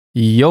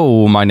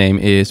Yo, my name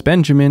is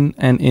Benjamin,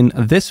 and in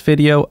this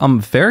video I'm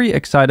very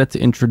excited to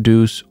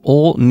introduce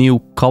all new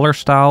color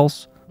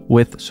styles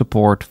with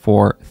support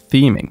for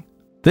theming.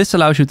 This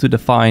allows you to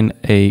define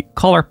a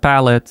color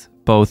palette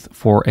both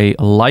for a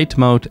light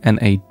mode and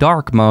a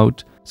dark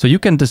mode, so you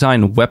can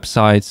design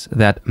websites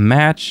that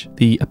match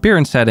the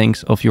appearance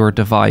settings of your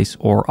device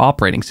or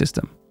operating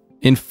system.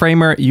 In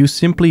Framer, you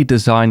simply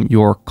design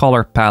your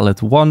color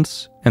palette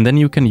once, and then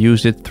you can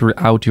use it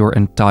throughout your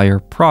entire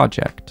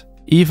project,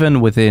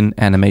 even within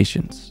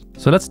animations.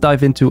 So let's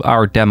dive into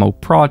our demo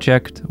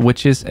project,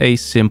 which is a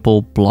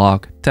simple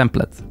blog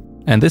template.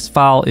 And this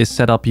file is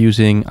set up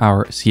using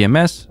our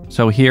CMS.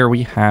 So here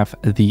we have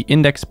the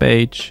index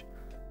page,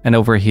 and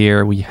over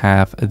here we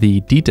have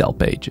the detail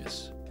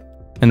pages.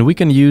 And we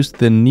can use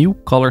the new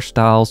color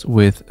styles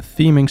with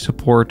theming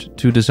support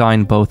to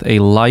design both a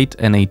light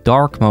and a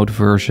dark mode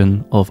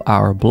version of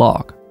our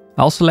blog.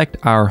 I'll select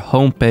our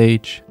home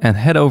page and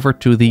head over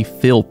to the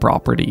fill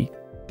property.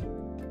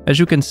 As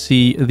you can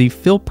see, the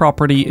fill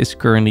property is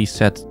currently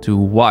set to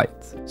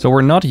white, so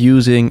we're not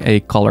using a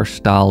color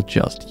style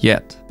just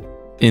yet.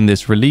 In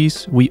this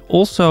release, we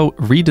also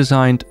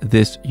redesigned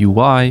this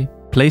UI,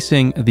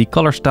 placing the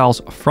color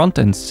styles front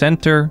and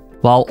center,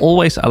 while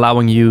always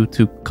allowing you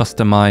to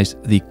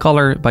customize the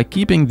color by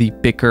keeping the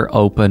picker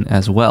open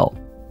as well.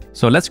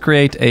 So let's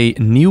create a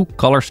new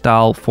color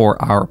style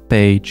for our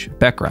page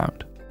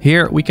background.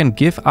 Here we can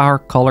give our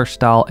color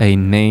style a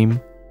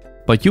name,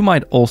 but you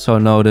might also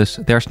notice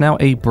there's now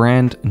a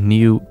brand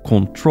new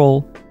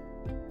control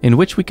in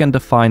which we can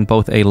define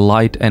both a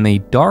light and a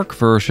dark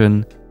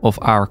version of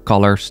our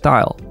color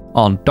style.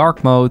 On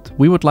dark mode,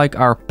 we would like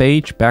our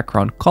page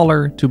background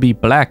color to be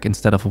black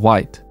instead of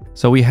white.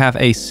 So we have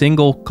a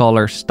single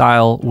color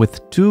style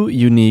with two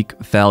unique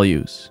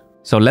values.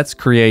 So let's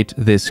create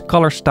this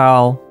color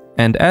style,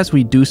 and as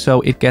we do so,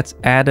 it gets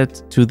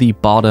added to the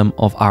bottom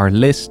of our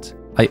list.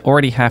 I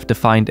already have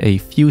defined a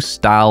few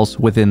styles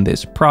within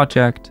this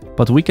project,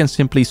 but we can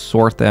simply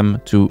sort them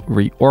to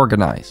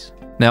reorganize.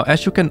 Now,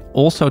 as you can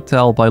also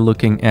tell by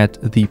looking at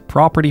the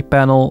property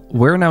panel,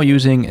 we're now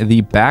using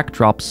the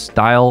backdrop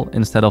style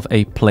instead of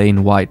a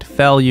plain white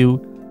value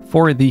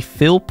for the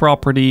fill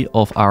property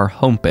of our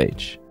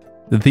homepage.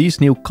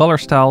 These new color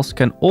styles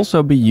can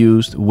also be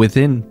used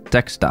within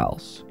text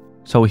styles.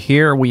 So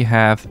here we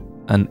have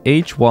an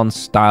H1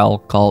 style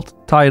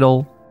called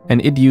title,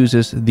 and it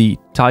uses the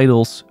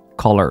title's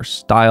color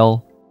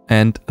style,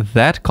 and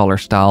that color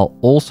style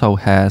also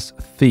has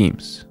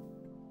themes.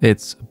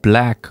 It's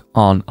black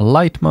on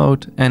light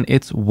mode and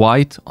it's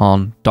white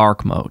on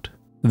dark mode.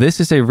 This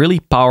is a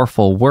really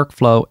powerful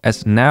workflow,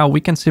 as now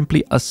we can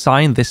simply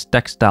assign this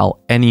text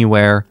style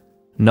anywhere,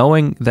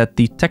 knowing that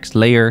the text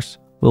layers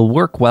will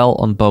work well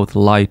on both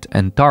light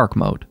and dark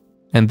mode.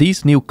 And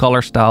these new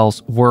color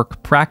styles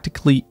work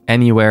practically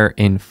anywhere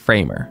in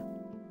Framer.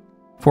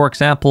 For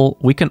example,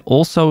 we can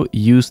also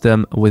use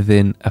them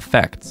within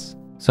effects.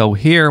 So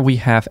here we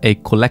have a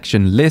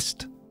collection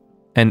list,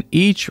 and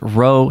each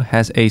row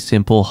has a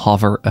simple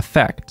hover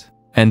effect.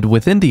 And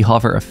within the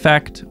hover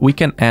effect, we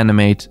can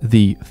animate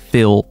the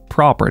fill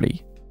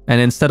property. And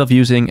instead of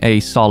using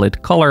a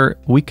solid color,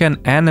 we can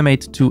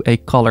animate to a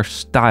color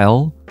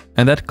style,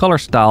 and that color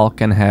style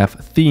can have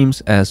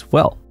themes as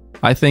well.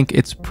 I think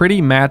it's pretty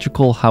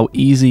magical how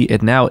easy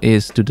it now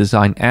is to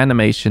design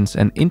animations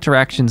and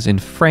interactions in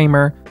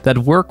Framer that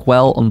work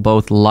well on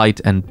both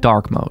light and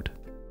dark mode.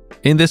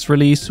 In this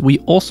release, we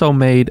also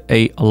made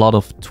a lot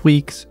of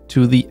tweaks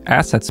to the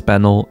assets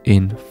panel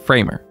in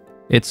Framer.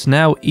 It's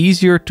now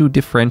easier to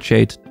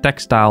differentiate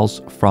text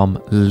styles from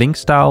link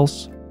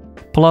styles.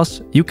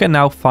 Plus, you can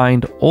now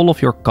find all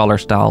of your color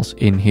styles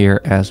in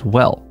here as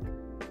well.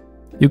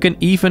 You can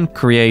even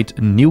create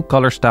new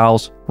color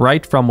styles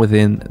right from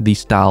within the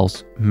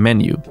Styles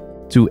menu.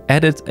 To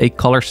edit a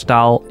color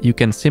style, you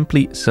can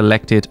simply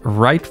select it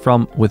right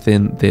from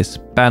within this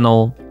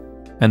panel.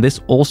 And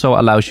this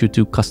also allows you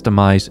to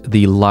customize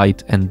the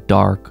light and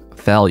dark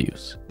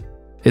values.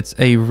 It's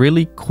a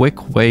really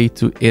quick way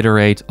to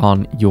iterate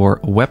on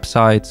your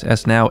websites,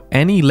 as now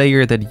any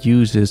layer that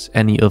uses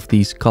any of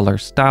these color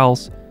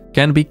styles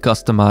can be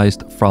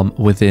customized from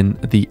within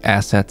the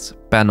Assets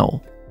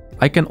panel.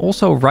 I can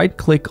also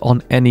right-click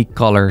on any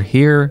color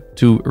here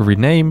to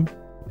rename,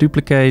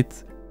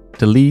 duplicate,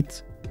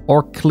 delete,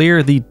 or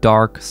clear the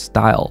dark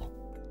style.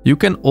 You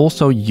can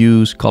also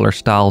use color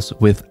styles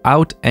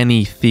without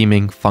any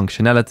theming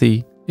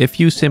functionality. If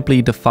you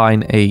simply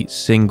define a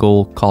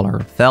single color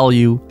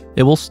value,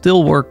 it will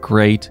still work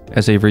great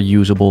as a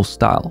reusable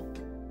style.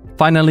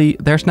 Finally,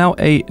 there's now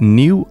a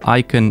new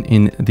icon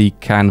in the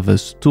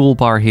Canvas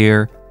toolbar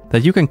here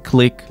that you can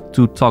click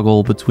to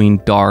toggle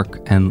between dark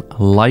and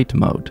light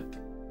mode.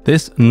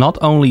 This not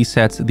only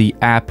sets the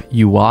app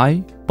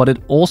UI, but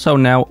it also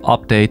now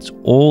updates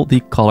all the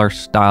color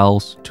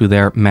styles to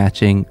their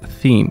matching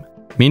theme,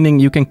 meaning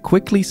you can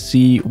quickly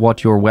see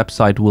what your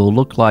website will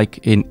look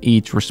like in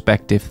each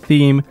respective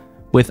theme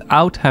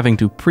without having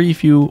to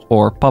preview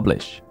or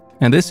publish.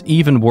 And this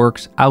even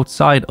works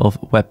outside of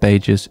web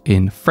pages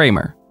in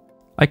Framer.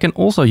 I can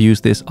also use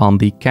this on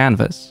the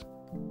canvas.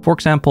 For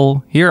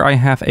example, here I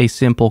have a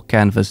simple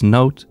canvas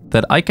node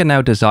that I can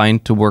now design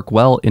to work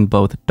well in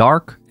both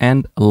dark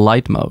and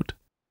light mode,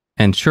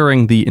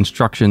 ensuring the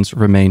instructions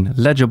remain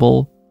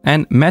legible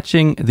and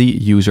matching the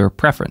user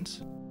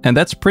preference. And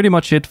that's pretty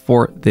much it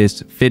for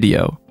this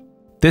video.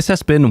 This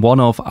has been one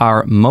of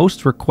our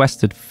most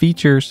requested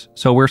features,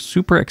 so we're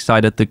super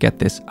excited to get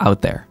this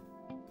out there.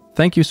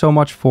 Thank you so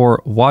much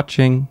for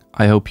watching.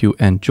 I hope you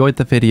enjoyed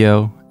the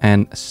video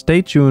and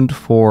stay tuned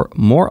for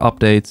more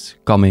updates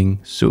coming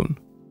soon.